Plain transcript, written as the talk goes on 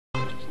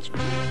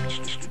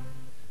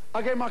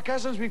Okay, my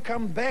cousins, we've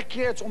come back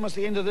here. It's almost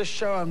the end of this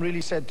show. I'm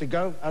really sad to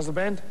go. How's the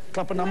band?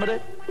 Clap a number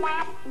there.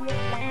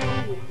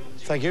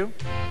 Thank you.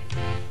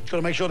 Got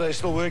to make sure they're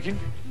still working.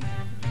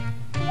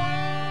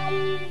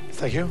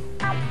 Thank you.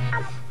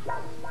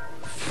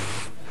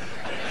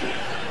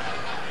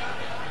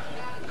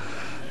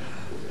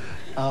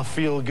 I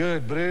feel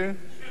good, bro.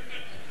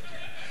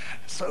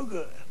 So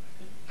good.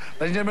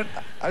 Ladies and gentlemen,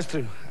 that's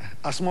true.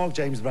 I smoke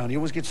James Brown. He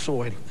always gets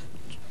sore.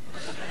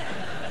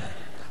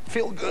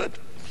 Feel good.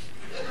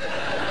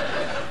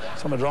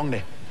 Something wrong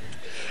there.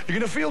 You're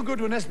going to feel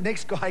good when this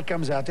next guy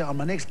comes out there.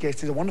 My next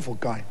guest is a wonderful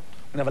guy.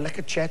 We're going to have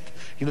a lekker chat.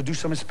 You're going to do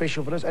something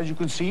special for us. As you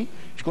can see,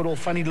 he's got all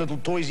funny little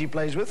toys he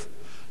plays with.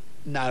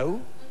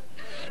 No.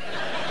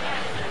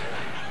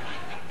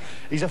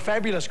 He's a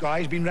fabulous guy.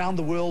 He's been around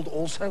the world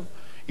also.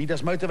 He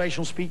does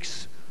motivational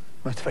speaks.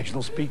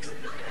 Motivational speaks.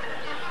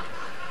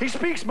 He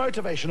speaks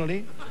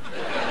motivationally.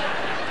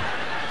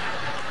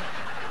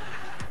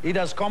 He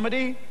does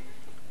comedy.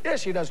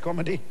 Yes, he does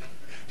comedy.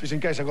 Just in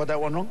case I got that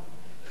one wrong.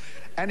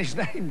 And his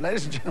name,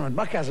 ladies and gentlemen,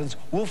 my cousin's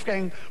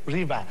Wolfgang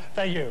Riebe.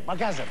 Thank you, my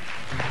cousin.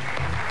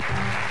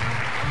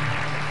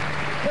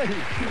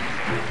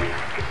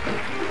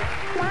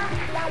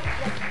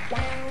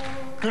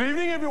 Good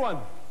evening, everyone.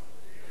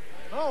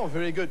 Oh,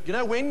 very good. You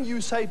know, when you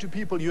say to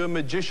people you're a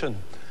magician,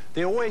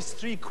 there are always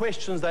 3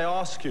 questions they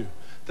ask you.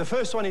 The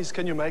first one is,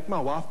 can you make my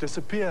wife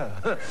disappear?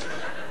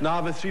 Now I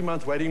have a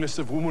 3-month waiting list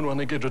of women who want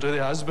to get rid of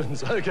their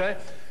husbands, okay?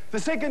 The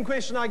second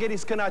question I get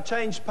is, can I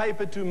change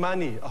paper to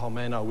money? Oh,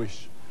 man, I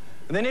wish.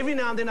 And then every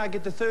now and then I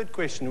get the third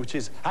question, which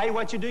is, hey,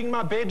 what you doing in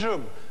my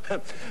bedroom?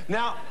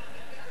 Now,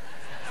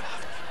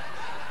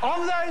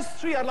 of those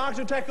 3, I'd like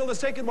to tackle the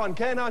second one.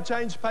 Can I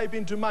change paper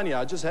into money?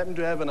 I just happen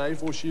to have an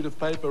A4 sheet of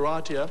paper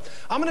right here.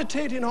 I'm going to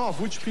tear it in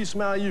half. Which piece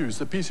may I use?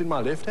 The piece in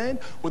my left hand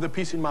or the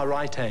piece in my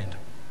right hand?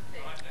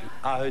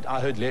 I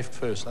heard left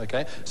first,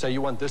 okay? So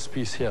you want this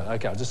piece here.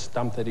 Okay, I'll just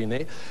dump that in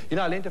there. You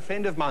know, I lent a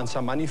friend of mine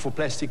some money for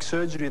plastic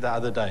surgery the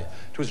other day.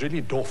 It was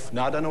really doff.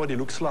 Now I don't know what he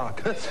looks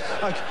like.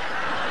 Okay.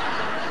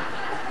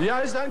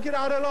 Yeah, just don't get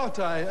out a lot,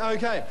 eh?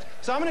 Okay.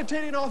 So I'm going to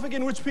tear it in half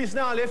again. Which piece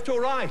now, left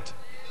or right?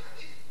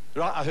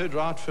 Right, I heard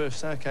right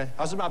first, okay.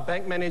 I was with my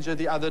bank manager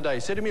the other day. He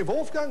said to me,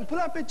 Wolfgang, pull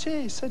up a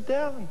chair, sit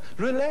down,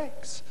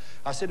 relax.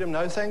 I said to him,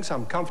 no thanks,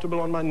 I'm comfortable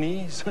on my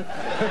knees.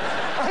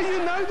 Oh, you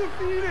know the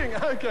feeling.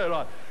 Okay,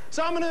 right.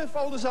 So I'm going to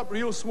fold this up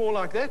real small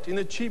like that in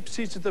the cheap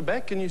seats at the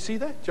back. Can you see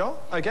that, yeah?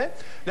 Okay.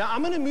 Now,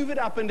 I'm going to move it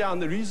up and down.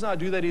 The reason I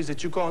do that is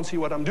that you can't see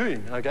what I'm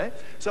doing, okay?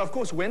 So, of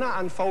course, when I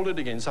unfold it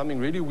again, something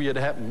really weird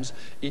happens.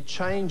 It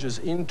changes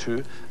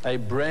into a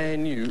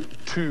brand new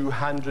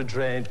 200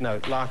 Rand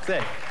note like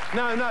that.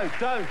 No,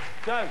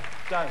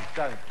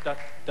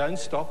 don't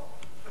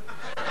stop.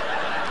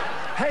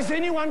 Has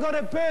anyone got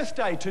a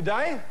birthday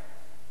today?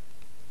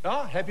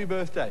 Oh, happy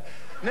birthday.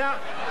 Now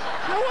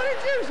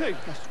what did you think?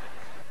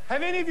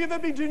 Have any of you ever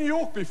been to New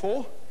York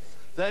before?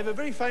 They have a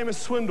very famous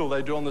swindle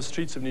they do on the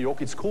streets of New York.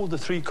 It's called the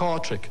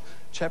 3-card trick.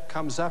 Chap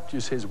comes up to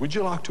you, says, would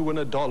you like to win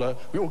 $1?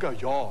 We all go,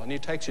 yeah, and he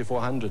takes you for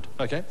 100,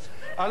 okay?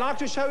 I'd like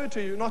to show it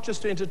to you, not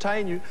just to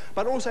entertain you,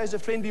 but also as a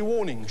friendly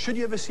warning. Should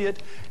you ever see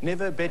it,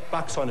 never bet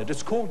bucks on it.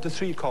 It's called the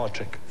 3-card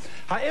trick.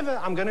 However,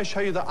 I'm going to show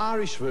you the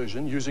Irish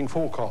version using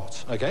 4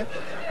 cards, okay?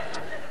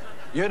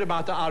 You heard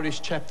about the Irish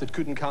chap that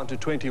couldn't count to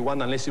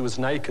 21 unless he was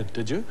naked,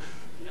 did you?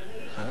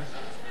 Huh?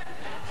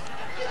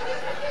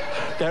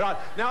 Okay, right.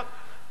 Now,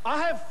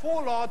 I have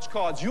 4 large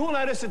cards. You'll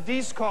notice that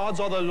these cards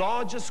are the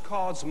largest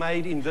cards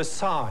made in this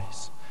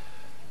size.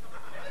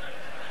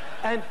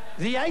 And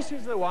the ace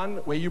is the one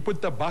where you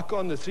put the buck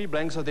on, the 3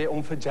 blanks are there,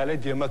 vir julle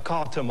die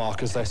mekaar te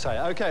maak, as they say.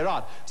 Okay,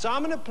 right. So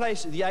I'm going to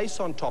place the ace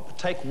on top,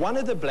 take one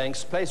of the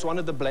blanks, place one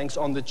of the blanks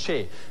on the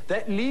chair.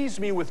 That leaves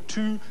me with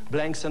 2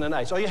 blanks and an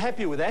ace. Are you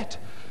happy with that?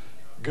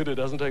 Good, it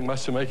doesn't take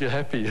much to make you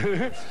happy.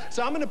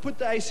 So I'm going to put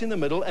the ace in the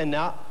middle, and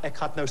now ek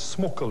gaat nou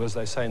smokkel, as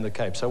they say in the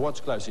Cape. So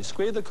watch closely.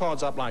 Square the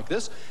cards up like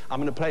this.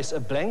 I'm going to place a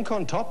blank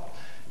on top.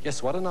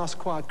 Yes, what a nice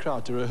quiet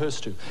crowd to rehearse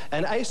to.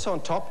 An ace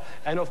on top,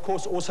 and of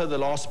course also the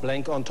last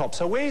blank on top.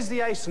 So where's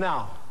the ace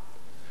now?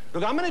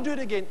 Look, I'm going to do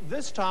it again.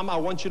 This time I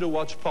want you to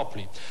watch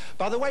properly.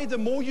 By the way, the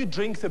more you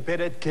drink, the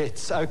better it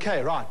gets.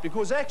 Okay, right,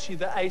 because actually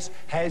the ace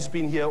has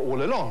been here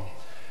all along.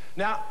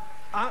 Now,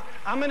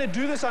 I'm going to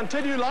do this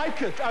until you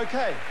like it.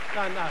 Okay.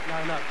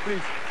 No,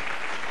 please.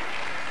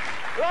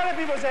 A lot of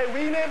people say,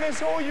 we never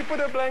saw you put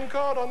a blank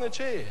card on the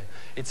chair.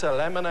 It's a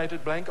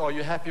laminated blank. Are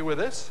you happy with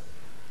this?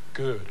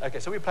 Good. Okay,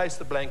 so we place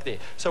the blank there.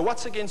 So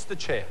what's against the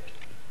chair?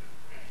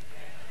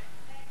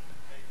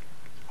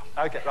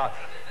 Okay, right.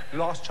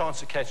 Last chance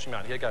to catch me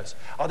out. Here goes.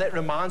 Oh, that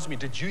reminds me.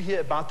 Did you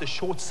hear about the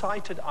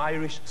short-sighted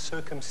Irish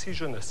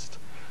circumcisionist?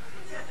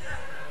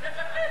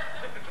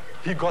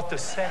 He got the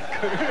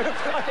sack.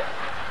 Okay.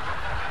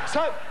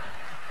 So,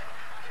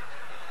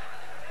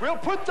 we'll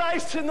put the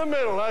ace in the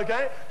middle,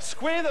 okay?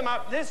 Square them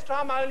up. This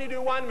time I only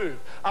do one move.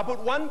 I put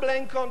one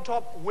blank on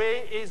top.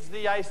 Where is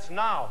the ace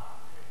now?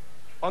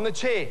 On the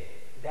chair.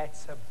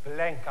 That's a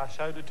blank. I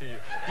showed it to you.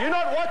 You're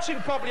not watching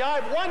properly.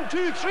 I have 1,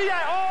 2, 3. Oh,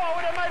 I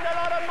would have made a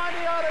lot of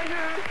money out of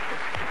you.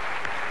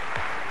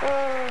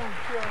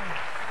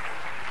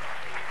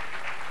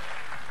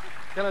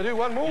 Can I do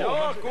one more?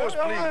 Yeah, of course,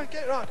 please.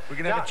 Okay, right. We're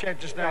going to have a chat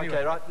just now Okay,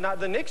 anyway. right. Now,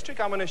 the next trick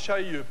I'm going to show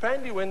you,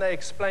 apparently when they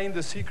explained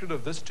the secret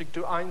of this trick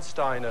to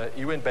Einstein,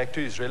 he went back to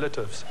his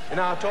relatives. You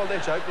know, I told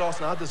that joke last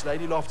night. This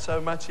lady laughed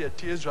so much, she had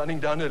tears running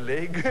down her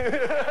leg.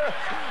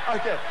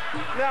 Okay,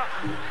 now...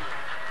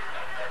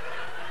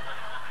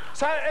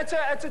 So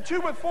it's a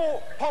tube with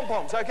 4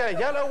 pom-poms, okay? A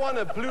yellow one,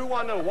 a blue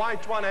one, a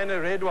white one, and a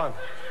red one.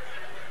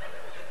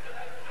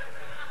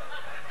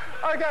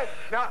 Okay,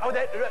 now,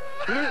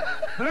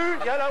 blue,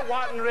 yellow,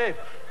 white, and red.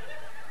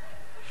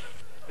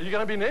 Are you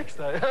going to be next,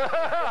 eh?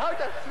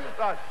 Okay,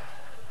 right.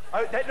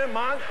 Oh, that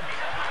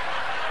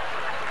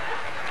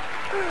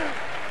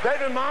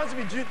reminds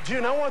me, do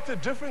you know what the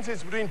difference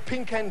is between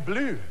pink and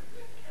blue?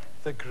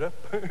 The grip.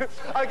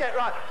 Okay,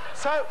 right.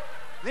 So,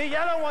 the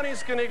yellow one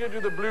is connected to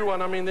the blue one.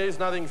 I mean, there's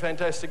nothing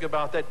fantastic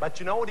about that. But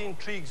you know what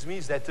intrigues me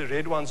is that the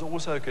red one's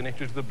also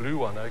connected to the blue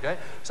one, okay?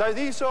 So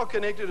these are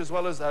connected as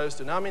well as those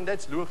two. Now, I mean,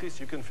 that's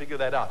logisch. You can figure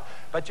that out.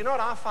 But you know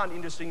what I find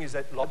interesting is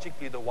that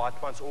logically the white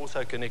one's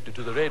also connected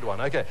to the red one,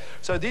 okay?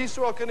 So these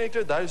two are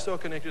connected, those two are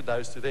connected,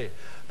 those two there.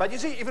 But you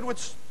see, if it would...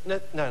 No,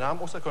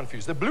 I'm also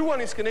confused. The blue one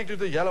is connected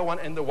to the yellow one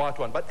and the white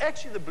one. But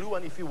actually, the blue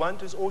one, if you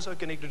want, is also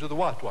connected to the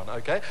white one,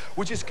 okay?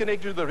 Which is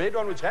connected to the red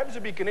one, which happens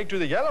to be connected to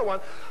the yellow one,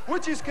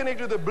 which is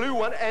connected to the blue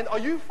one. And are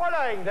you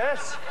following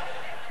this?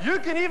 You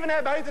can even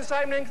have both the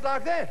same length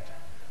like that.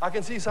 I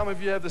can see some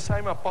of you have the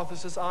same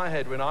hypothesis I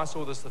had when I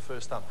saw this the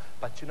first time.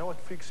 But you know what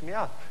freaks me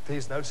out?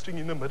 There's no string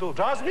in the middle.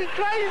 Drives me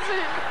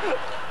crazy.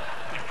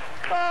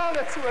 Oh,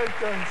 that's the way it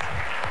goes.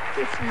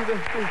 Let's see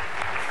that thing.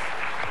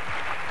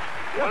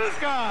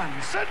 Wolfgang,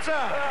 sit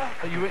up.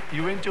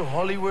 You went to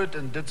Hollywood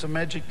and did some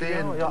magic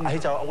there?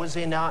 I was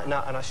there now,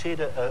 and I shared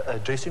a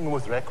dressing room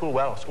with Raquel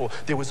Wells. Or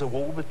there was a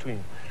wall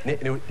between.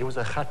 There was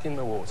a cut in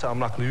the wall. So I'm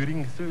like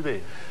luring through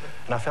there.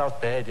 And I felt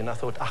bad, and I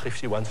thought, if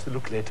she wants to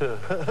look, let her.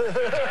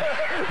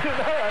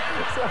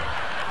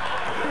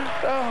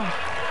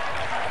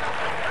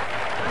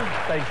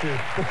 Thank you.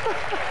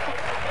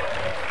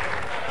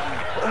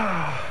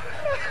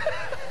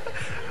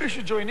 You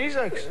should join these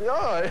oaks.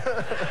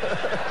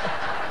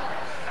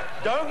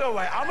 Don't go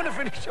away. I'm going to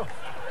finish off.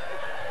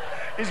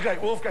 He's great.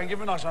 Wolfgang, give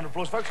him a nice round of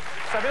applause, folks.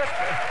 Fabulous.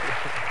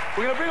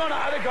 We're going to bring on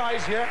our other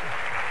guys here.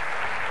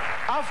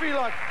 I feel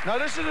like... Now,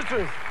 this is the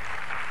truth.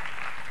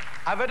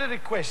 I've had a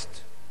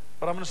request,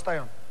 but I'm going to stay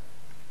on.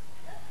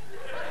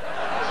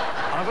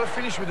 I'm going to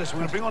finish with this. We're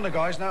going to bring on the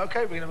guys now.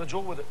 Okay, we're going to have a draw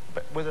with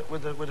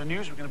the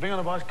news. We're going to bring on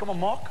the guys. Come on,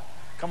 Mark.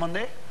 Come on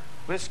there.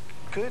 Where's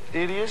Kurt?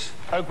 There he is.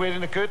 Oak wearing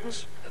the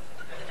curtains.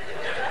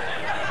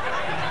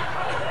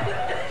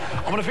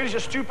 I'm going to finish a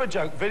stupid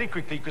joke very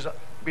quickly because I've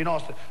been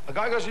asked it. A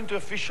guy goes into a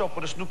fish shop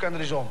with a snook under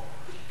his arm.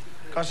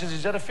 The guy says,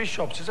 is that a fish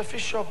shop? He says, a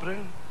fish shop, bro.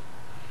 He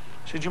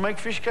said, you make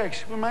fish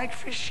cakes? We make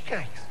fish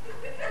cakes.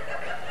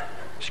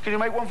 He said, can you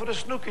make one for the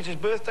snook? It's his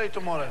birthday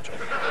tomorrow.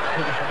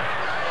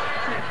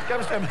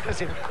 Come stand with us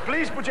here.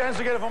 Please put your hands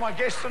together for my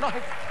guests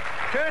tonight.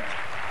 Kurt,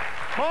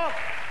 Mark,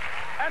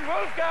 and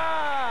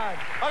Wolfgang.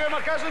 Okay,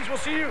 my cousins, we'll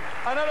see you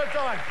another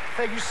time.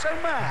 Thank you so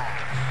much.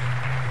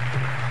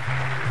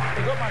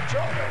 You got my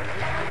job.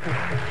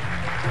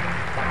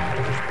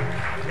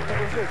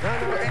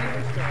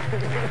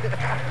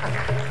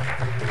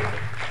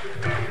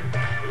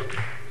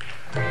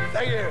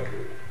 Thank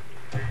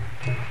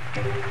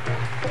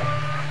you.